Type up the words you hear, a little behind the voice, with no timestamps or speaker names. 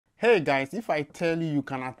Hey guys, if I tell you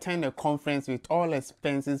can attend a conference with all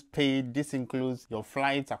expenses paid, this includes your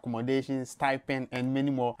flights, accommodation, stipend, and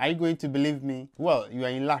many more, are you going to believe me? Well, you are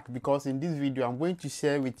in luck because in this video, I'm going to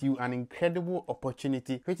share with you an incredible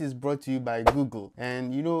opportunity which is brought to you by Google.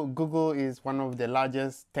 And you know, Google is one of the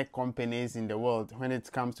largest tech companies in the world when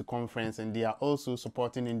it comes to conference, and they are also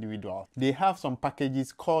supporting individuals. They have some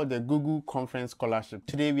packages called the Google Conference Scholarship.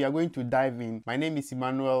 Today, we are going to dive in. My name is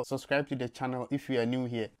Emmanuel. Subscribe to the channel if you are new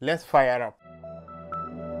here. Let's fire up.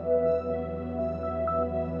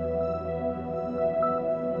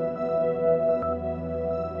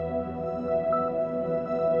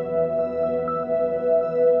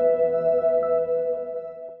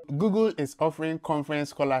 Google is offering conference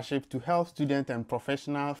scholarship to help students and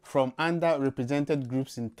professionals from underrepresented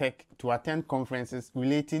groups in tech to attend conferences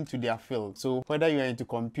relating to their field. So whether you are into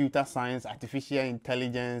computer science, artificial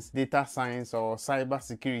intelligence, data science, or cyber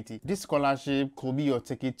security, this scholarship could be your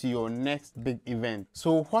ticket to your next big event.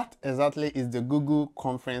 So what exactly is the Google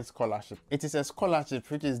Conference Scholarship? It is a scholarship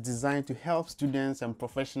which is designed to help students and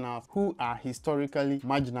professionals who are historically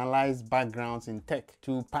marginalized backgrounds in tech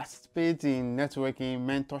to participate in networking,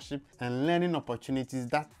 mentorship, and learning opportunities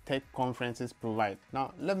that tech conferences provide.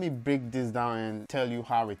 Now, let me break this down and tell you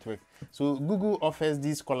how it works. So Google offers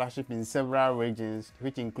this scholarship in several regions,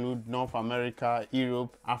 which include North America,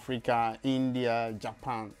 Europe, Africa, India,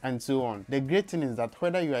 Japan, and so on. The great thing is that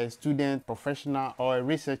whether you are a student, professional, or a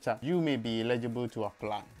researcher, you may be eligible to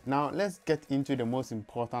apply. Now, let's get into the most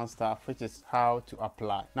important stuff, which is how to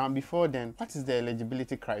apply. Now, before then, what is the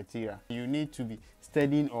eligibility criteria? You need to be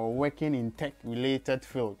studying or working in tech-related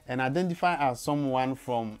field and identify as someone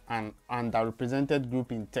from an underrepresented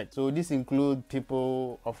group in tech. So this includes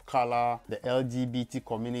people of color, the LGBT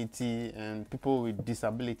community, and people with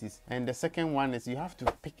disabilities. And the second one is you have to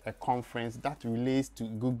pick a conference that relates to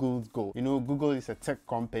Google's goal. You know, Google is a tech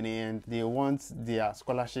company and they want their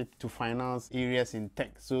scholarship to finance areas in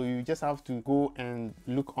tech. So you just have to go and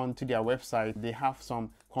look onto their website. They have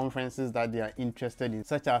some conferences that they are interested in,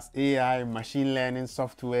 such as AI, machine learning,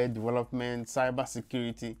 software development, cyber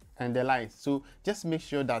security, and the like. So just make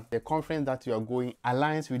sure that the conference that you are going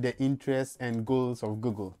aligns with the interests and goals of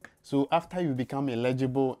Google. So after you become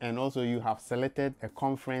eligible and also you have selected a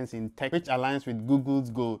conference in tech which aligns with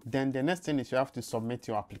Google's goal, then the next thing is you have to submit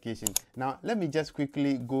your application. Now, let me just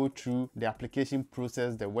quickly go through the application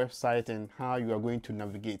process, the website, and how you are going to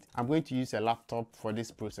navigate. I'm going to use a laptop for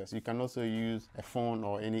this process. You can also use a phone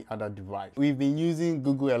or any other device. We've been using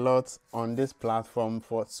Google a lot on this platform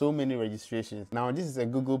for so many registrations. Now, this is a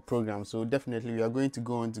Google program, so definitely we are going to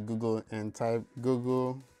go onto Google and type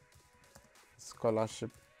Google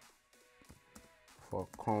Scholarship for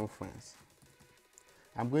conference.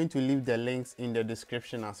 I'm going to leave the links in the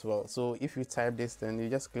description as well. So if you type this, then you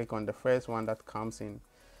just click on the first one that comes in.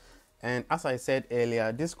 And as I said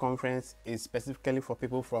earlier, this conference is specifically for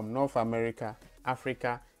people from North America,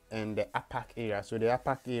 Africa, and the APAC area. So the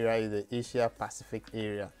APAC area is the Asia Pacific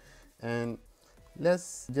area. And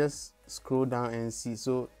let's just scroll down and see.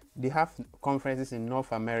 So they have conferences in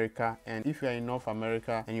North America, and if you are in North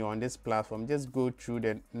America and you're on this platform, just go through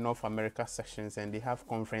the North America sections and they have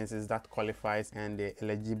conferences that qualifies and the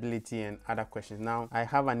eligibility and other questions. Now, I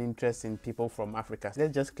have an interest in people from Africa. So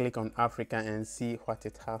let's just click on Africa and see what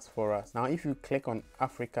it has for us. Now, if you click on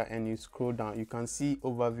Africa and you scroll down, you can see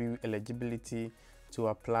overview, eligibility to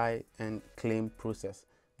apply, and claim process.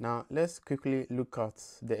 Now, let's quickly look at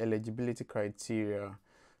the eligibility criteria.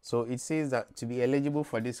 So it says that to be eligible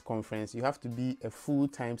for this conference, you have to be a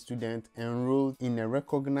full-time student enrolled in a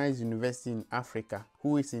recognized university in Africa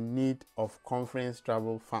who is in need of conference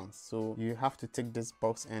travel funds. So you have to tick this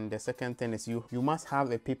box. And the second thing is you must have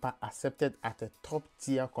a paper accepted at a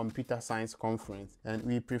top-tier computer science conference. And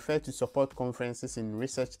we prefer to support conferences in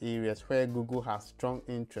research areas where Google has strong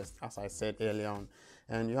interest, as I said earlier on.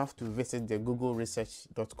 And you have to visit the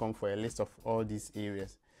googleresearch.com for a list of all these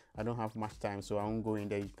areas. I don't have much time, so I won't go in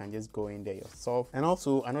there. You can just go in there yourself. And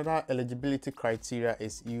also another eligibility criteria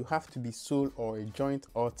is you have to be sole or a joint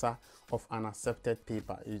author of an accepted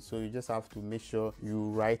paper. So you just have to make sure you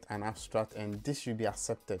write an abstract and this should be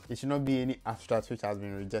accepted. It should not be any abstract which has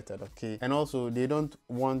been rejected, okay? And also they don't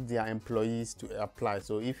want their employees to apply.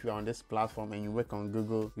 So if you're on this platform and you work on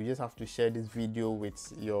Google, you just have to share this video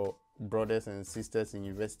with your brothers and sisters in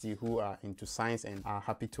university who are into science and are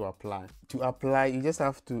happy to apply. To apply, you just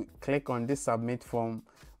have to click on this submit form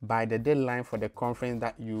by the deadline for the conference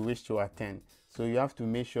that you wish to attend. So you have to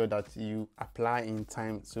make sure that you apply in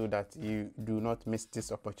time so that you do not miss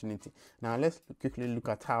this opportunity. Now let's quickly look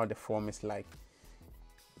at how the form is like.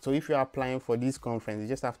 So if you're applying for this conference, you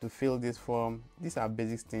just have to fill this form. These are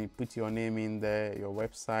basic things. Put your name in there, your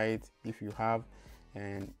website if you have,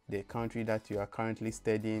 and the country that you are currently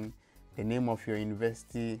studying, the name of your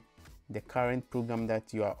university, the current program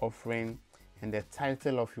that you are offering, and the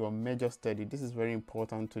title of your major study. This is very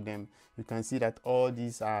important to them. You can see that all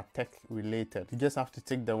these are tech related. You just have to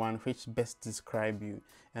take the one which best describe you,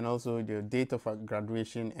 and also your date of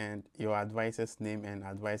graduation and your advisor's name and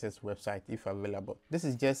advisor's website if available. This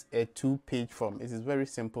is just a 2-page form. It is very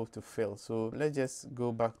simple to fill. So let's just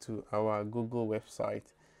go back to our Google website,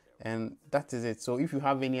 and that is it. So if you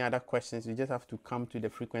have any other questions, you just have to come to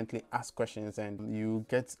the frequently asked questions and you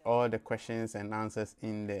get all the questions and answers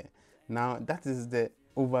in there. Now that is the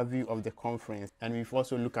overview of the conference, and we've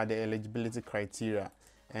also looked at the eligibility criteria,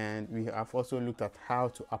 and we have also looked at how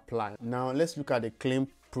to apply. Now let's look at the claim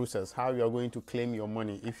process, how you are going to claim your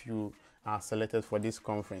money if you are selected for this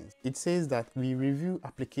conference. It says that we review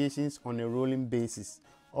applications on a rolling basis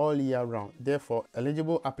all year round. Therefore,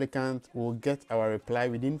 eligible applicants will get our reply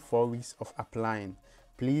within 4 weeks of applying.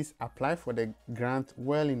 Please apply for the grant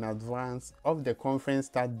well in advance of the conference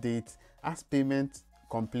start date, as payment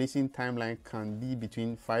completion timeline can be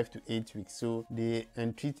between 5 to 8 weeks. So they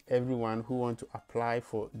entreat everyone who want to apply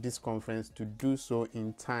for this conference to do so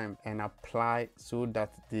in time and apply so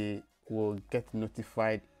that they will get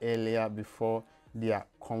notified earlier before their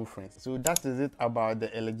conference. So that is it about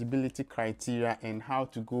the eligibility criteria and how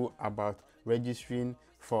to go about registering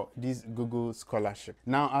for this Google scholarship.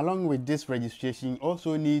 Now, along with this registration, you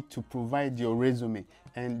also need to provide your resume,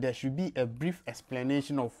 and there should be a brief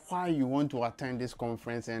explanation of why you want to attend this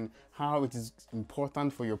conference and how it is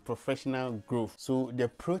important for your professional growth. So the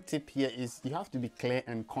pro tip here is you have to be clear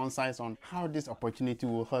and concise on how this opportunity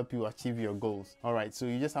will help you achieve your goals. All right, so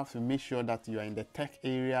you just have to make sure that you are in the tech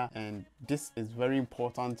area and this is very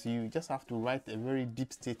important to you. You just have to write a very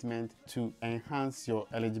deep statement to enhance your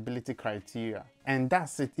eligibility criteria. And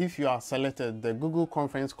that's it. If you are selected, the Google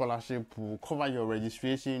Conference Scholarship will cover your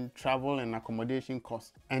registration, travel and accommodation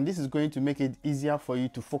costs. And this is going to make it easier for you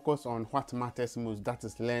to focus on what matters most, that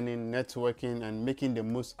is learning, networking and making the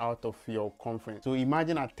most out of your conference. So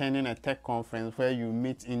imagine attending a tech conference where you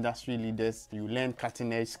meet industry leaders, you learn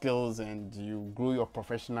cutting edge skills and you grow your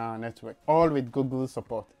professional network, all with Google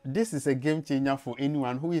support. This is a game changer for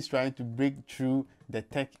anyone who is trying to break through the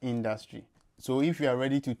tech industry. So if you are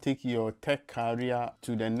ready to take your tech career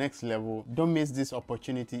to the next level, don't miss this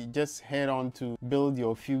opportunity. Just head on to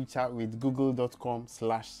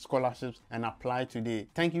buildyourfuturewithgoogle.com/scholarships and apply today.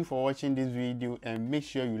 Thank you for watching this video, and make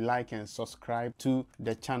sure you like and subscribe to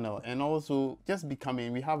the channel. And also just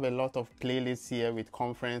becoming, we have a lot of playlists here with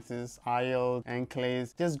conferences, IELTS,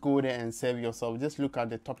 NCLEX. Just go there and save yourself. Just look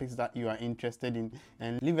at the topics that you are interested in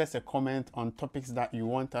and leave us a comment on topics that you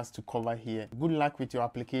want us to cover here. Good luck with your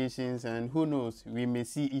applications, and who knows, we may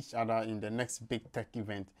see each other in the next big tech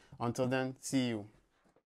event. Until then, see you.